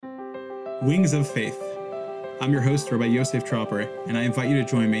Wings of Faith. I'm your host, Rabbi Yosef Tropper, and I invite you to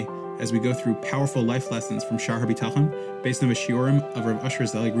join me as we go through powerful life lessons from Shar HaBitachon based on the shiurim of Rav Usher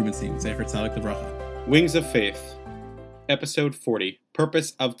Zelig Rubenstein, Zecher Tzadik Livracha. Wings of Faith, Episode 40,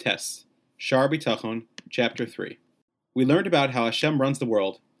 Purpose of Tests, Shar HaBitachon, Chapter 3. We learned about how Hashem runs the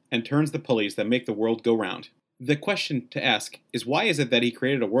world and turns the pulleys that make the world go round. The question to ask is, why is it that he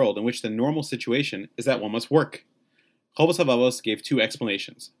created a world in which the normal situation is that one must work? Chovos HaLevavos gave two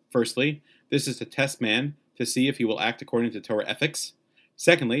explanations. Firstly, this is to test man to see if he will act according to Torah ethics.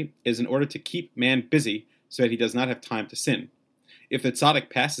 Secondly, it is in order to keep man busy so that he does not have time to sin. If the tzaddik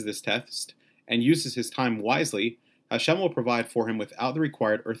passes this test and uses his time wisely, Hashem will provide for him without the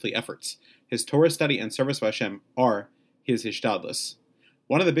required earthly efforts. His Torah study and service of Hashem are his hishtadlus.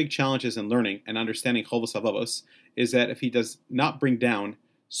 One of the big challenges in learning and understanding Chovos HaLevavos is that if he does not bring down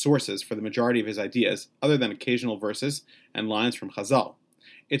sources for the majority of his ideas, other than occasional verses and lines from Chazal.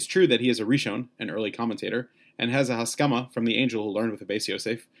 It's true that he is a Rishon, an early commentator, and has a haskama from the angel who learned with the Beis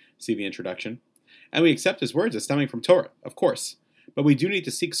Yosef, see the introduction. And we accept his words as stemming from Torah, of course, but we do need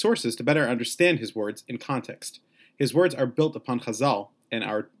to seek sources to better understand his words in context. His words are built upon Chazal and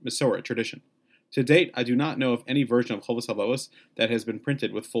our Masorah tradition. To date, I do not know of any version of Chovos HaLevavos that has been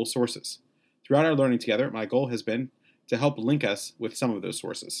printed with full sources. Throughout our learning together, my goal has been to help link us with some of those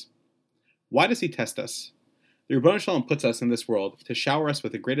sources. Why does he test us? The Rebbeinu Shalom puts us in this world to shower us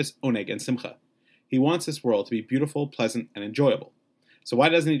with the greatest oneg and simcha. He wants this world to be beautiful, pleasant, and enjoyable. So why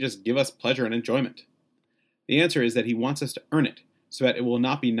doesn't he just give us pleasure and enjoyment? The answer is that he wants us to earn it, so that it will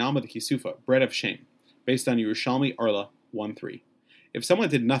not be Nalma the Kisufa, bread of shame, based on Yerushalmi Arla 1:3. If someone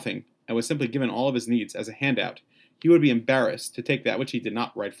did nothing and was simply given all of his needs as a handout, he would be embarrassed to take that which he did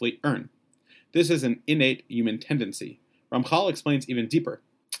not rightfully earn. This is an innate human tendency. Ramchal explains even deeper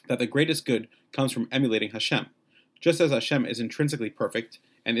that the greatest good comes from emulating Hashem. Just as Hashem is intrinsically perfect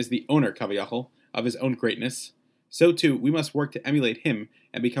and is the owner, Kaviyachol, of his own greatness, so too we must work to emulate him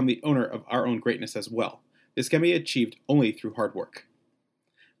and become the owner of our own greatness as well. This can be achieved only through hard work.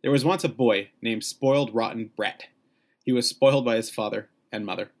 There was once a boy named Spoiled Rotten Brat. He was spoiled by his father and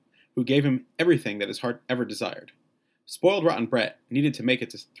mother, who gave him everything that his heart ever desired. Spoiled Rotten Brat needed to make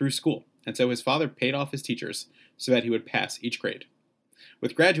it through school, and so his father paid off his teachers so that he would pass each grade.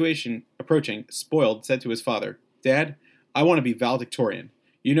 With graduation approaching, Spoiled said to his father, "Dad, I want to be valedictorian.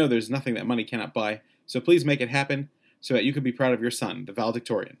 You know there's nothing that money cannot buy, so please make it happen so that you can be proud of your son, the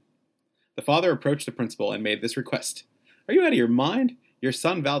valedictorian." The father approached the principal and made this request. "Are you out of your mind? Your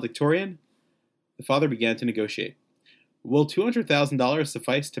son valedictorian?" The father began to negotiate. "Will $200,000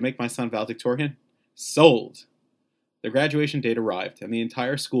 suffice to make my son valedictorian?" "Sold!" The graduation date arrived, and the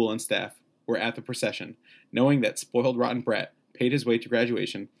entire school and staff were at the procession, knowing that Spoiled Rotten Brat paid his way to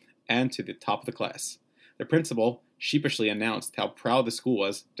graduation and to the top of the class. The principal sheepishly announced how proud the school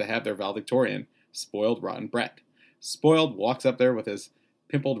was to have their valedictorian, Spoiled Rotten Brat. Spoiled walks up there with his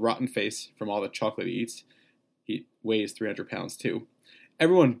pimpled rotten face from all the chocolate he eats. He weighs 300 pounds too.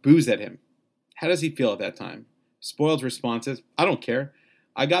 Everyone boos at him. How does he feel at that time? Spoiled's response is, "I don't care.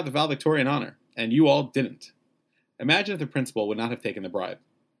 I got the valedictorian honor, and you all didn't." Imagine if the principal would not have taken the bribe.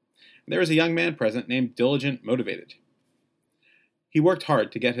 There was a young man present named Diligent Motivated. He worked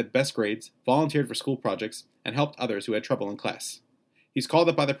hard to get the best grades, volunteered for school projects, and helped others who had trouble in class. He's called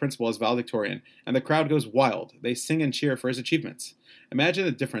up by the principal as valedictorian, and the crowd goes wild. They sing and cheer for his achievements. Imagine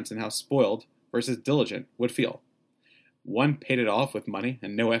the difference in how Spoiled versus Diligent would feel. One paid it off with money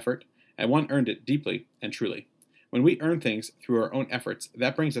and no effort, and one earned it deeply and truly. When we earn things through our own efforts,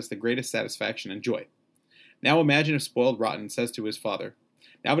 that brings us the greatest satisfaction and joy. Now imagine if Spoiled Rotten says to his father,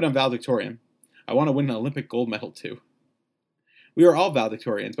 "Now that I'm valedictorian, I want to win an Olympic gold medal too." We are all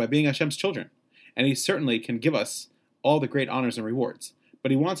valedictorians by being Hashem's children, and he certainly can give us all the great honors and rewards, but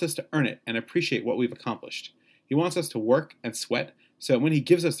he wants us to earn it and appreciate what we've accomplished. He wants us to work and sweat so that when he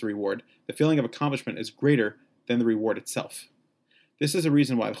gives us the reward, the feeling of accomplishment is greater than the reward itself. This is the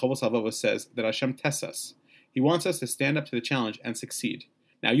reason why the Chovos HaLevavos says that Hashem tests us. He wants us to stand up to the challenge and succeed.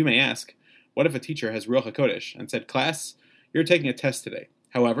 Now you may ask, what if a teacher has Ruach HaKodesh and said, "Class, you're taking a test today.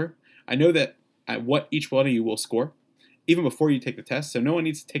 However, I know that at what each one of you will score, even before you take the test, so no one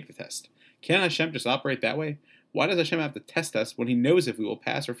needs to take the test." Can Hashem just operate that way? Why does Hashem have to test us when he knows if we will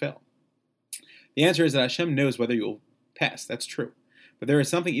pass or fail? The answer is that Hashem knows whether you will pass. That's true. But there is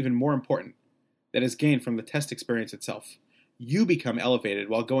something even more important that is gained from the test experience itself. You become elevated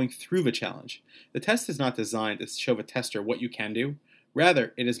while going through the challenge. The test is not designed to show the tester what you can do.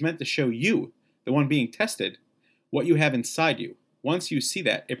 Rather, it is meant to show you, the one being tested, what you have inside you. Once you see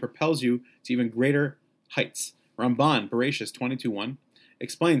that, it propels you to even greater heights. Ramban, Bereshis 22:1,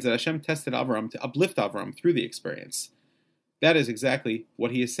 explains that Hashem tested Avram to uplift Avram through the experience. That is exactly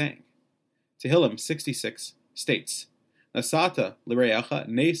what he is saying. Tehillim 66 states, Nasata l'reacha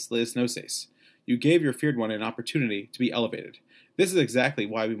nes leisnoses. You gave your feared one an opportunity to be elevated. This is exactly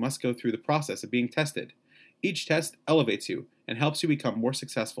why we must go through the process of being tested. Each test elevates you and helps you become more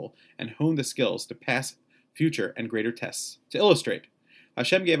successful and hone the skills to pass future and greater tests. To illustrate,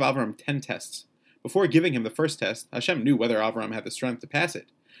 Hashem gave Avram 10 tests. Before giving him the first test, Hashem knew whether Avram had the strength to pass it.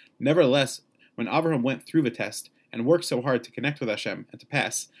 Nevertheless, when Avram went through the test and worked so hard to connect with Hashem and to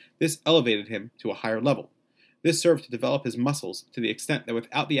pass, this elevated him to a higher level. This served to develop his muscles to the extent that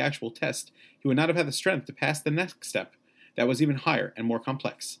without the actual test, he would not have had the strength to pass the next step that was even higher and more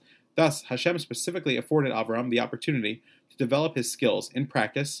complex. Thus, Hashem specifically afforded Avram the opportunity to develop his skills in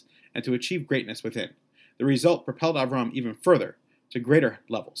practice and to achieve greatness within. The result propelled Avram even further, to greater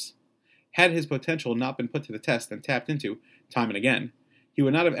levels. Had his potential not been put to the test and tapped into time and again, he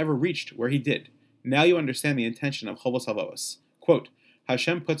would not have ever reached where he did. Now you understand the intention of Chovos HaLevavos. Quote,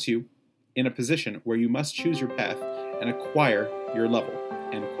 Hashem puts you in a position where you must choose your path and acquire your level.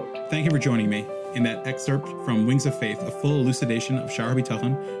 End quote. Thank you for joining me in that excerpt from Wings of Faith, a full elucidation of Sha'ar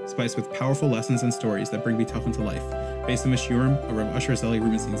HaBitachon, spiced with powerful lessons and stories that bring bitachon to life, based on the shiurim of Rav Asher Zelig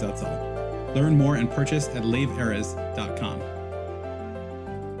Rubenstein Zatzal. Learn more and purchase at leiverez.com.